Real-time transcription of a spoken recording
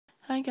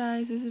Hi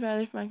guys, this is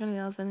Riley from Michael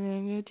Nails, and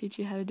I'm going to teach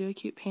you how to do a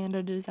cute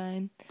panda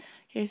design.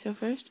 Okay, so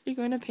first you're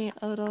going to paint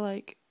a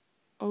little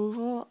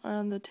oval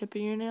on the tip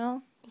of your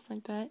nail, just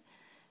like that.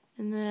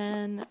 And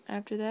then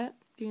after that,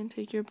 you can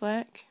take your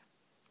black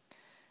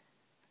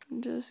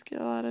and just get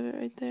a lot of it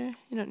right there.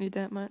 You don't need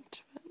that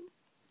much, but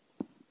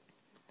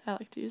I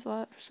like to use a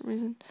lot for some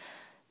reason.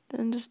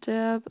 Then just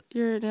dab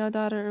your nail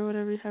daughter or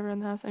whatever you have around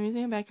the house. I'm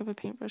using a back of a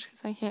paintbrush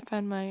because I can't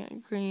find my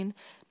green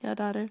nail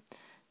daughter.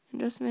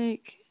 And just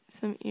make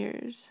some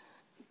ears.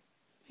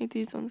 Make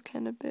these ones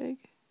kind of big.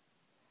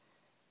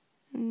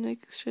 And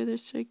make sure they're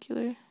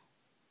circular.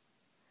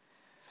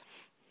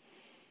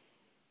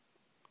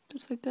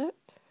 Just like that.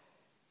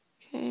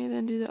 Okay,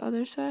 then do the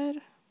other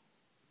side.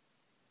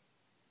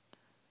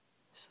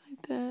 Just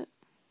like that.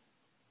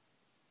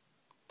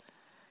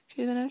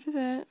 Okay, then after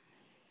that,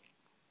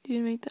 you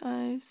can make the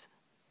eyes.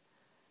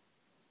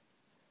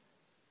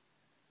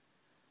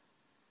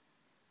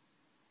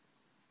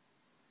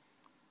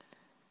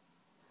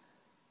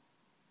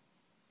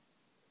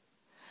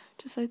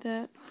 Just like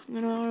that.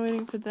 And while we're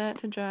waiting for that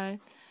to dry,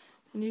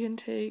 then you can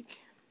take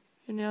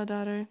your nail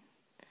daughter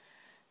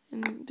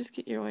and just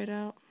get your white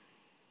out.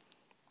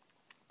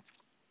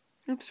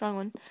 Oops, wrong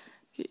one.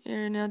 Get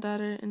your nail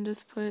daughter and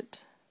just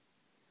put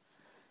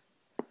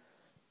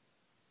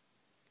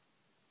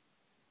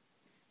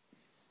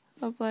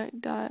a black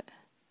dot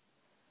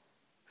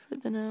for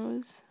the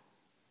nose.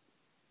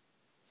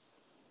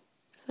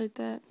 Just like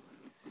that.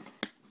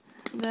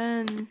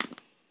 Then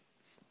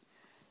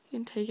you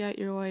can take out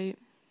your white.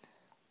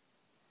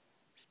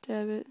 Just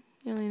dab it.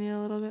 You only need a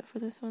little bit for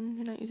this one.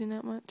 You're not using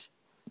that much.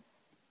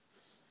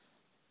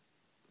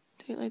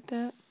 Take it like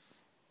that.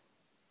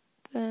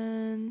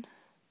 Then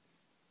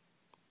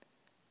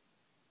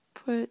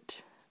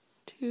put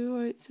 2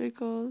 white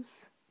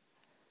circles.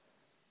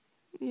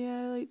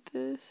 Yeah, like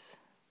this.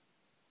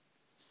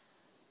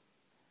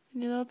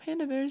 And your little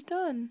panda bear is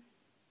done.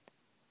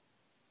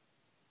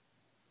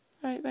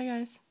 Alright, bye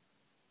guys.